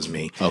 that was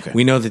me. Okay.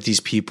 We know that these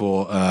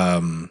people,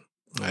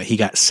 he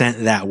got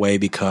sent that way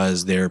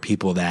because they're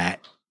people that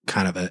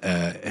kind of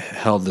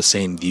held the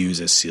same views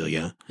as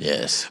Celia.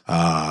 Yes.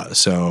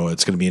 So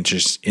it's going to be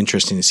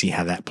interesting to see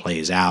how that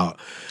plays out.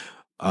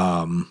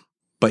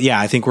 But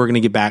yeah, I think we're going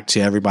to get back to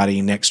everybody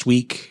next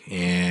week,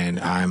 and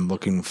I'm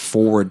looking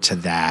forward to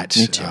that.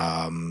 Me too.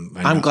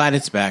 I'm glad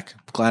it's back.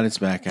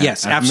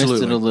 Yes, I've absolutely.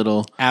 missed it a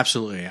little.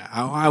 Absolutely.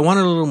 I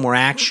wanted a little more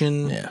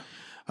action. Yeah.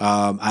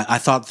 I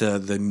thought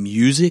the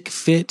music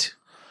fit.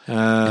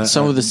 And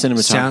some of the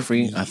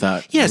cinematography, I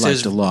thought I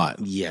liked a lot.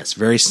 Yes,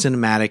 very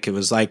cinematic. It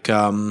was like,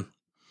 what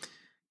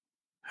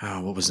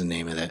was the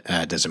name of that?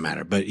 It doesn't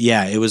matter. But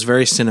yeah, it was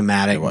very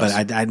cinematic. But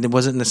I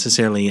didn't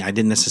necessarily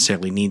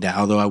need that.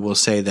 Although I will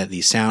say that the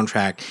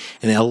soundtrack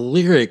and the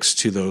lyrics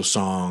to those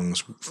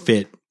songs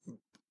fit,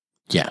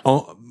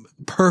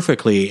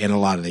 perfectly in a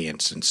lot of the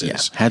instances. Yeah,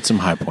 had some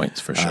high points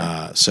for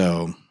sure.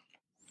 So,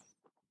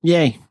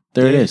 yay!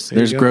 There it is.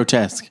 There's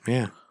Grotesque.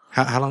 Yeah.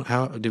 How long?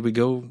 How did we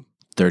go?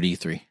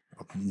 33.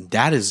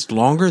 That is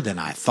longer than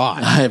I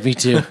thought. Me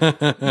too.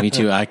 Me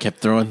too. I kept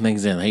throwing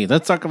things in. Hey,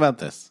 let's talk about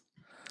this.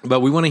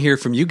 But we want to hear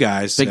from you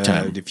guys. Big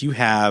time. If you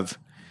have...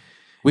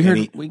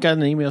 We got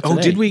an email today.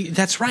 Oh, did we?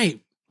 That's right.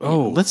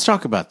 Oh, let's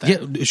talk about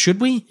that. Yeah, should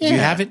we? Yeah. Do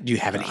you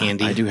have it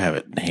handy? I do have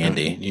it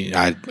handy.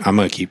 I'm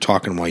going to keep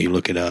talking while you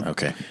look it up.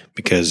 Okay.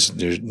 Because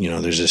there's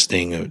this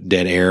thing of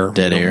dead air.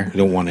 You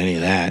don't want any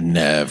of that.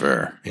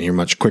 Never. And you're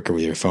much quicker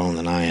with your phone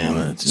than I am.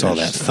 It's all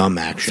that thumb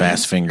action.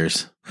 Fast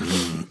fingers.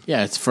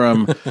 Yeah, it's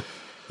from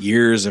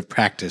years of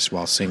practice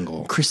while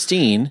single.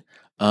 Christine.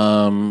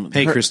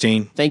 Hey,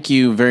 Christine. Thank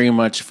you very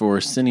much for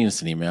sending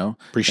us an email.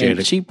 Appreciate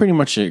it. She pretty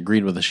much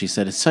agreed with us. She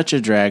said, it's such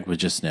a drag with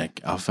just Nick.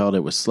 I felt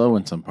it was slow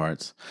in some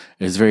parts.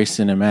 It was very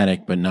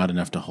cinematic, but not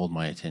enough to hold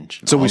my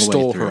attention. So we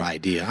stole her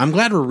idea. I'm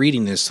glad we're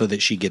reading this so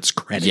that she gets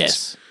credit.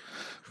 Yes.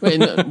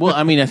 Well,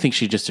 I mean, I think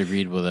she just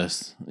agreed with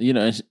us.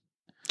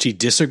 She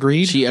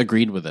disagreed? She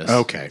agreed with us.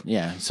 Okay.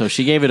 Yeah. So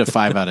she gave it a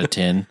 5 out of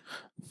 10.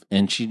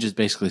 And she just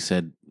basically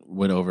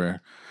went over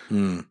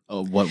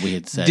what we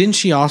had said. Didn't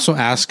she also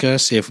ask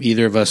us if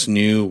either of us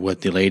knew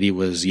what the lady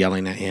was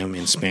yelling at him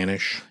in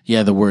Spanish?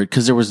 Yeah, the word,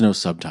 because there was no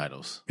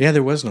subtitles. Yeah,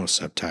 there was no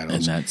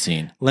subtitles. In that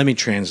scene. Let me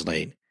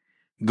translate.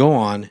 Go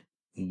on,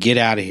 get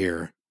out of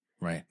here.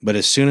 Right. But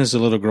as soon as the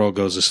little girl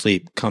goes to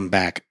sleep, come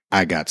back.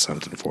 I got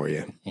something for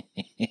you.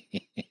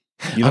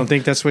 You don't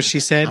think that's what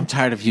she said? I'm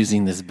tired of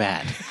using this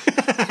bat.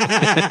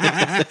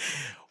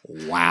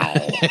 Wow.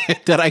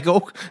 Did I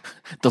go?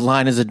 The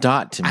line is a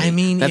dot to me. I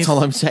mean, that's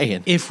all I'm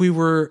saying. If we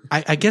were,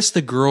 I guess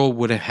the girl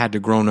would have had to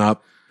grown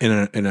up in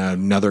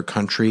another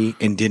country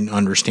and didn't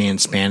understand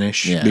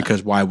Spanish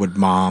because why would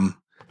mom?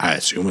 I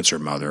assume it's her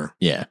mother.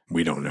 Yeah.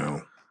 We don't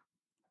know.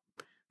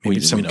 Maybe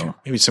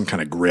some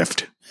kind of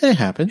grift. It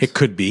happens. It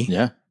could be.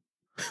 Yeah.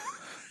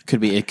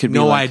 It could be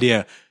no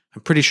idea.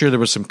 I'm pretty sure there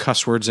was some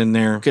cuss words in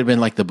there. Could have been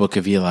like the Book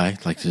of Eli.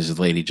 Like there's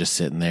a lady just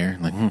sitting there.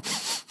 Like,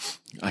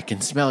 I can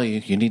smell you.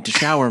 You need to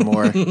shower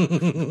more.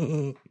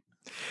 Thank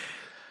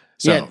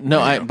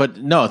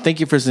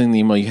you for sending the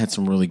email. You had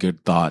some really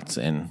good thoughts,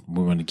 and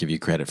we want to give you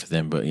credit for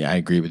them. But yeah, I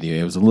agree with you.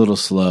 It was a little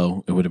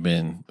slow. It would have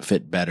been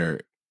fit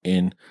better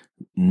in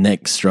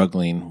Nick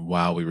struggling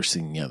while we were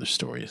seeing the other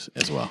stories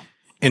as well.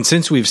 And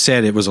since we've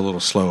said it was a little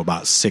slow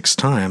about 6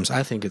 times,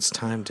 I think it's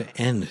time to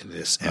end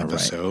this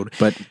episode.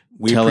 Right.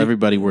 But tell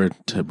everybody where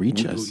to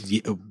reach us.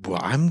 Well,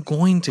 I'm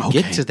going to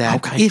get to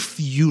that if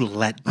you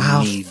let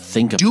me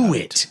do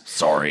it.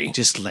 Sorry.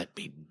 Just let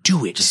me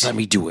do it. Just let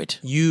me do it.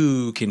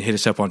 You can hit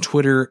us up on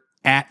Twitter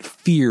at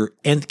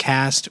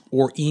FearNTHcast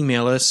or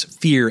email us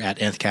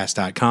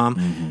fear@nthcast.com.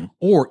 Mm-hmm.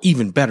 Or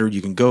even better,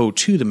 you can go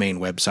to the main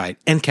website,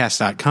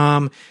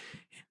 nthcast.com.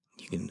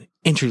 You can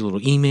enter your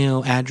little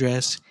email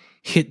address,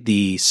 hit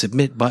the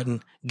submit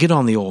button, get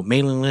on the old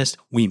mailing list.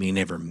 We may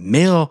never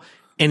mail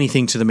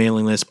anything to the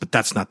mailing list, but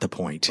that's not the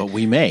point. But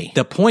we may.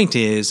 The point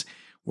is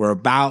we're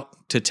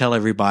about to tell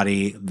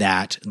everybody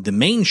that the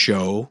main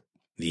show,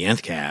 the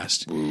Nth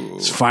Cast,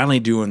 is finally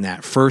doing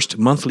that first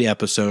monthly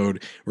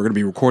episode. We're going to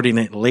be recording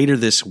it later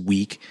this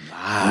week.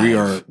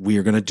 Live. We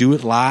are going to do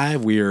it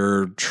live. We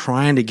are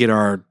trying to get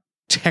our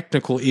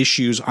technical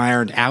issues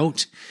ironed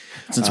out.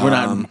 Since we're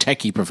not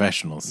techie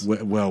professionals.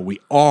 Well, we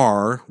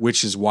are,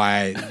 which is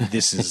why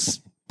this is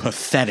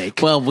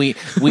pathetic. Well, we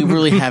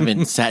really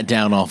haven't sat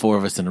down, all 4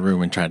 of us in a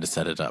room, and tried to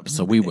set it up,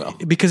 so we will.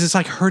 Because it's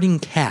like herding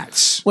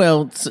cats.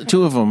 Well,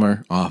 2 of them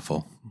are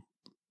awful.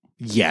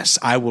 Yes,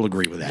 I will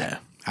agree with that. Yeah.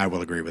 I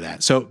will agree with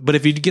that. So, but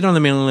if you get on the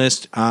mailing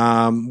list,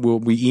 we'll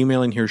be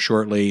emailing here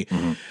shortly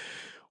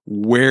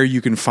where you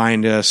can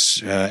find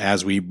us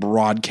as we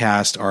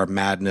broadcast our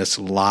madness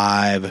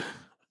live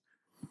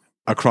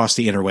across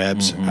the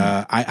interwebs.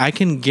 I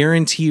can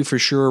guarantee you for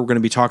sure we're going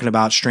to be talking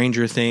about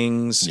Stranger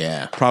Things.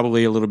 Yeah.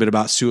 Probably a little bit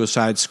about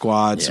Suicide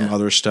Squad, some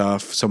other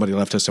stuff. Somebody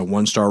left us a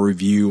 1-star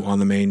review on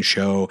the main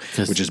show,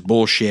 which is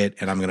bullshit,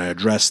 and I'm going to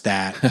address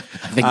that. I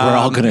think we're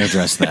all going to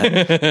address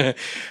that.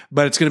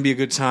 But it's going to be a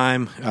good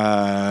time.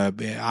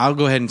 I'll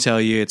go ahead and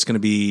tell you it's going to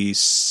be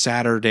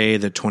Saturday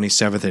the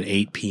 27th at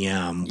 8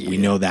 p.m. Yeah. We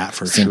know that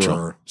for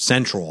sure.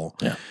 Central.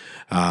 Yeah.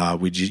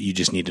 You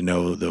just need to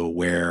know the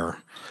where.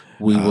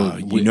 We will.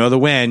 You know the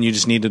when, you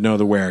just need to know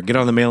the where. Get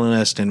on the mailing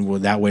list,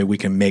 and that way we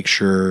can make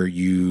sure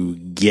you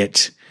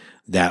get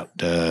that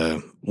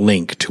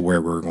link to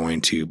where we're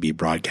going to be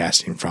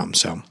broadcasting from.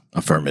 So,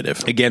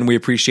 affirmative. Again, we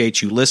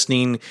appreciate you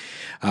listening.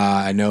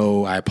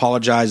 I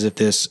apologize if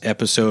this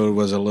episode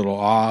was a little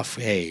off.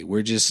 Hey,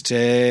 we're just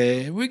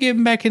we're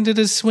getting back into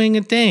the swing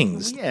of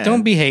things. Yeah.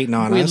 Don't be hating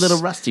on us. We're a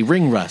little rusty.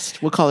 Ring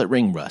rust. We'll call it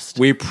ring rust.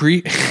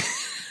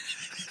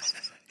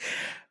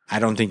 I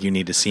don't think you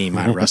need to see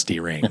my rusty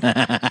ring.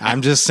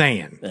 I'm just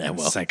saying.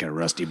 It's like a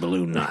rusty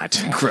balloon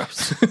knot.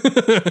 Gross.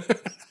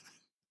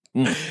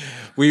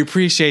 We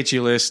appreciate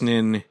you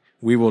listening.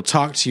 We will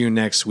talk to you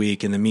next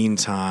week. In the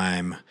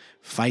meantime,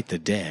 fight the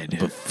dead.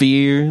 But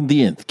fear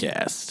the Nth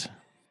Cast.